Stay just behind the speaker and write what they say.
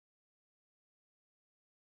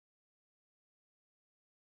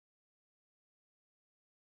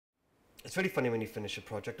it's really funny when you finish a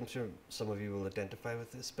project. I'm sure some of you will identify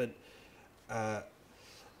with this, but uh,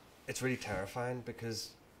 it's really terrifying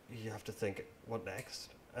because you have to think, what next?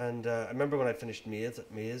 And I remember when I finished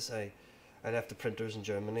Maze, I left the printers in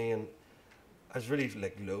Germany, and I was really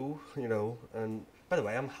like low, you know. And by the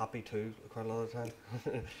way, I'm happy too quite a lot of the time.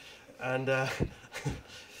 And but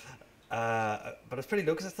I was pretty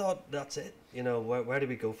low because I thought, that's it, you know. Where do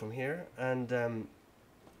we go from here? And uh,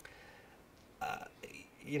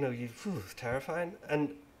 you know, terrifying.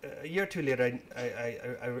 And a year or two later,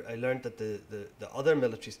 I learned that the other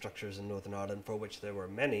military structures in Northern Ireland, for which there were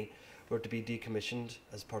many, were to be decommissioned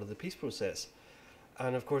as part of the peace process.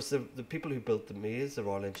 And of course, the people who built the maze, the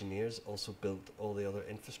Royal Engineers, also built all the other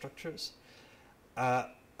infrastructures.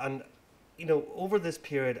 And you know, over this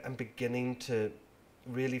period, I'm beginning to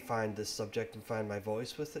really find this subject and find my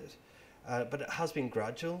voice with it. But it has been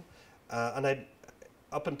gradual, and I,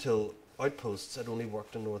 up until Outposts, I'd only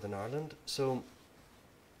worked in Northern Ireland. So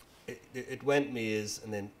it went maze,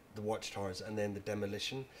 and then the watchtowers, and then the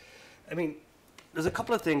demolition. I mean, there's a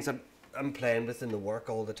couple of things I'm playing with in the work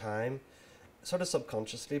all the time, sort of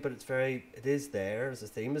subconsciously, but it is there as a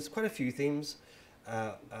theme. There's quite a few themes,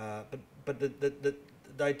 but the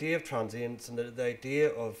idea of transience and the idea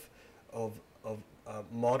of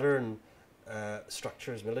modern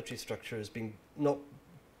structures, military structures, being not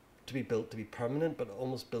to be built to be permanent, but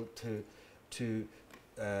almost built to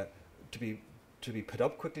be put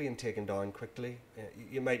up quickly and taken down quickly.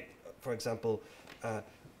 You might, for example,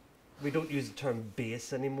 we don't use the term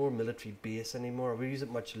base anymore, military base anymore. We use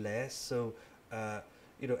it much less. So,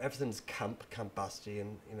 you know, everything's camp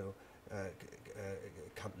Bastion, you know,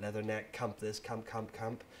 Camp Leatherneck, camp this, camp,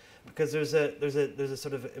 because there's a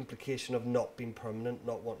sort of implication of not being permanent,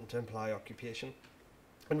 not wanting to imply occupation.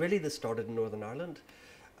 And really, this started in Northern Ireland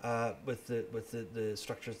with the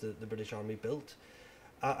structures that the British Army built.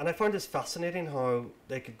 And I found this fascinating how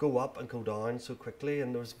they could go up and go down so quickly,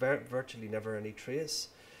 and there was virtually never any trace.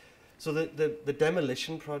 So the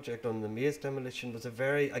demolition project on the maze demolition was a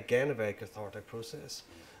very cathartic process.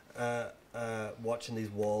 Watching these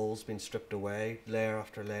walls being stripped away, layer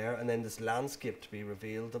after layer, and then this landscape to be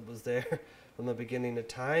revealed that was there from the beginning of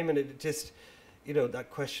time. And it just, you know, that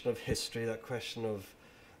question of history, that question of,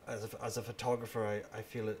 as a photographer, I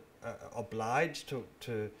feel obliged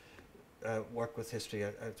to work with history.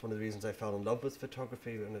 It's one of the reasons I fell in love with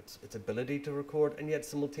photography and its ability to record, and yet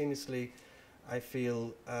simultaneously I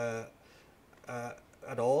feel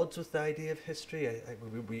at odds with the idea of history.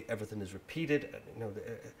 Everything is repeated. You know,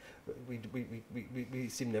 we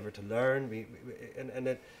seem never to learn.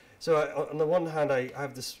 So on the one hand, I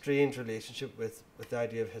have this strange relationship with the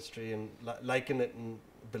idea of history, and liking it and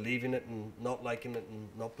believing it, and not liking it and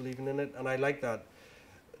not believing in it. And I like that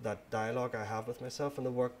dialogue I have with myself, and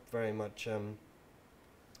the work very much,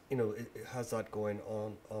 you know, it has that going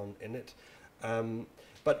on in it.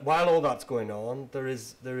 But while all that's going on, there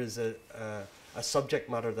is a subject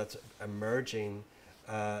matter that's emerging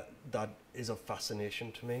that is of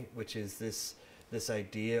fascination to me, which is this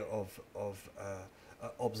idea of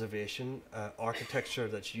observation, architecture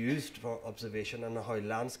that's used for observation, and how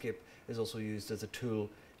landscape is also used as a tool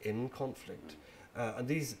in conflict. And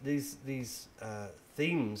these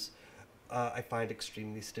themes I find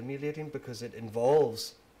extremely stimulating, because it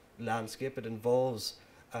involves landscape, it involves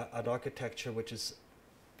an architecture which is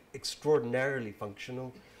extraordinarily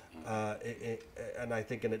functional, and I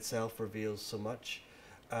think in itself reveals so much.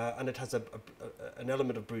 And it has an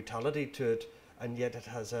element of brutality to it, and yet it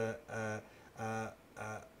has an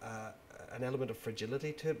element of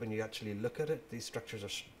fragility to it when you actually look at it. These structures are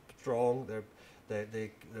strong, they're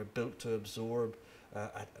built to absorb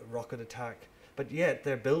a rocket attack, but yet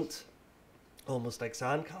they're built almost like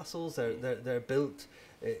sandcastles. They're built,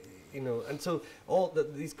 you know, and so all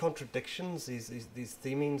these contradictions, these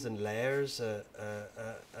themings and layers are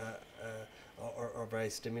very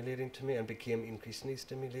stimulating to me, and became increasingly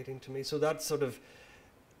stimulating to me. So that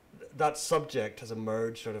subject has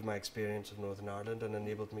emerged out of my experience of Northern Ireland, and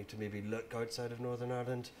enabled me to maybe look outside of Northern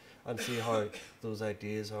Ireland and see how those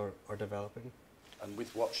ideas are developing. And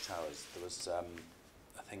with Watchtowers, there was,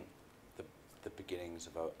 I think, the beginnings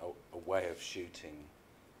of a way of shooting,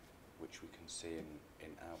 which we can see in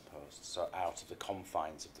Outposts, so out of the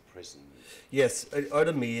confines of the prison. Yes, out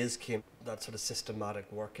of Maze came that sort of systematic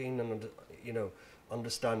working, and, you know,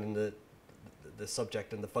 understanding the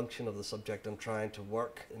subject and the function of the subject, and trying to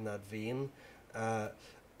work in that vein. The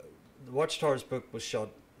Watchtowers book was shot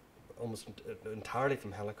almost entirely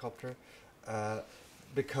from helicopter,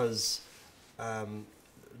 because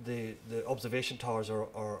the observation towers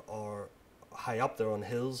are high up, they're on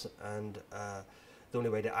hills, and the only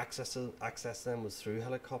way to access them was through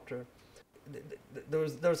helicopter. there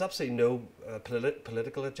was absolutely no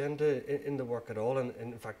political agenda in the work at all, and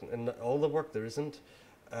in fact, in all the work there isn't.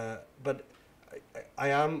 But I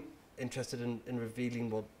am interested in revealing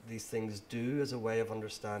what these things do as a way of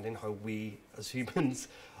understanding how we as humans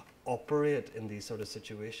operate in these sort of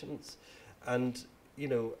situations, and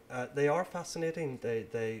they are fascinating.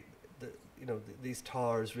 These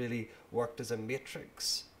towers really worked as a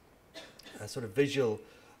matrix, a sort of visual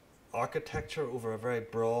architecture over a very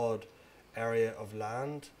broad area of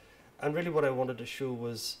land. And really what I wanted to show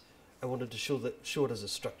was, I wanted to show it as a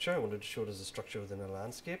structure. I wanted to show it as a structure within a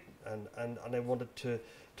landscape, and I wanted to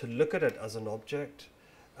look at it as an object,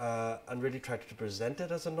 and really try to present it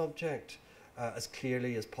as an object as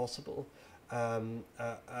clearly as possible.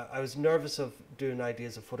 I was nervous of doing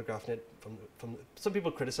ideas of photographing it from some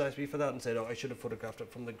people criticized me for that and said, oh, I should have photographed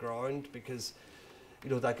it from the ground, because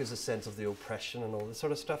that gives a sense of the oppression and all this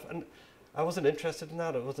sort of stuff. And I wasn't interested in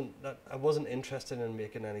that. I wasn't interested in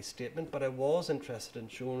making any statement, but I was interested in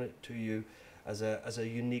showing it to you as a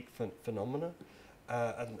unique phenomena,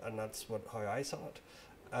 and that's how I saw it,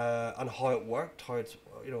 and how it worked, how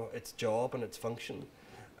its job and its function,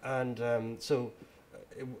 and so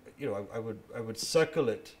I would circle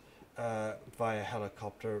it via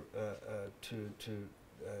helicopter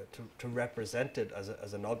to represent it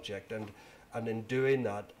as an object, and in doing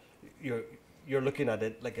that, you're looking at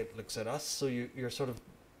it like it looks at us. So you're sort of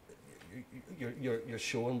you're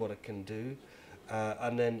showing what it can do,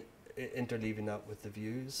 and then interleaving that with the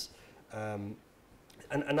views, and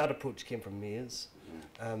that approach came from Maze.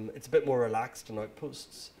 It's a bit more relaxed in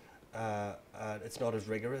Outposts. It's not as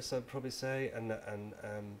rigorous, I'd probably say, and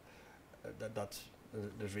that's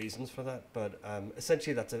there's reasons for that, but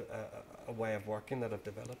essentially that's a way of working that I've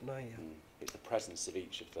developed now. Yeah. It's the presence of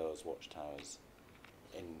each of those watchtowers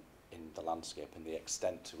in the landscape, and the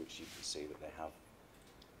extent to which you can see that they have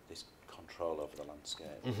this control over the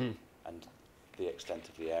landscape, and the extent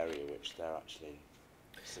of the area which they're actually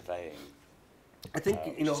surveying. I think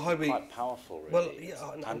how we quite powerful, really. Well,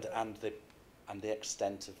 yeah, and the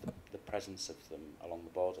extent of the presence of them along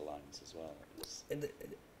the borderlines as well.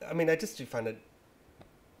 I mean, I just do find it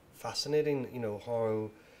fascinating, how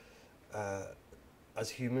as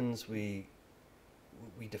humans we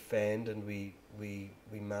defend and we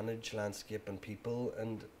manage landscape and people,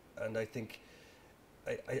 and I think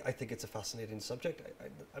it's a fascinating subject.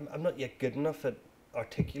 I'm not yet good enough at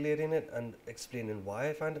articulating it and explaining why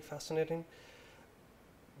I find it fascinating,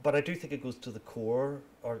 but I do think it goes to the core,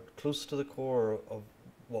 or close to the core, of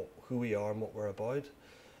who we are and what we're about,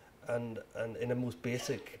 and in a most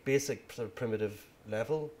basic sort of primitive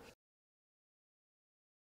level.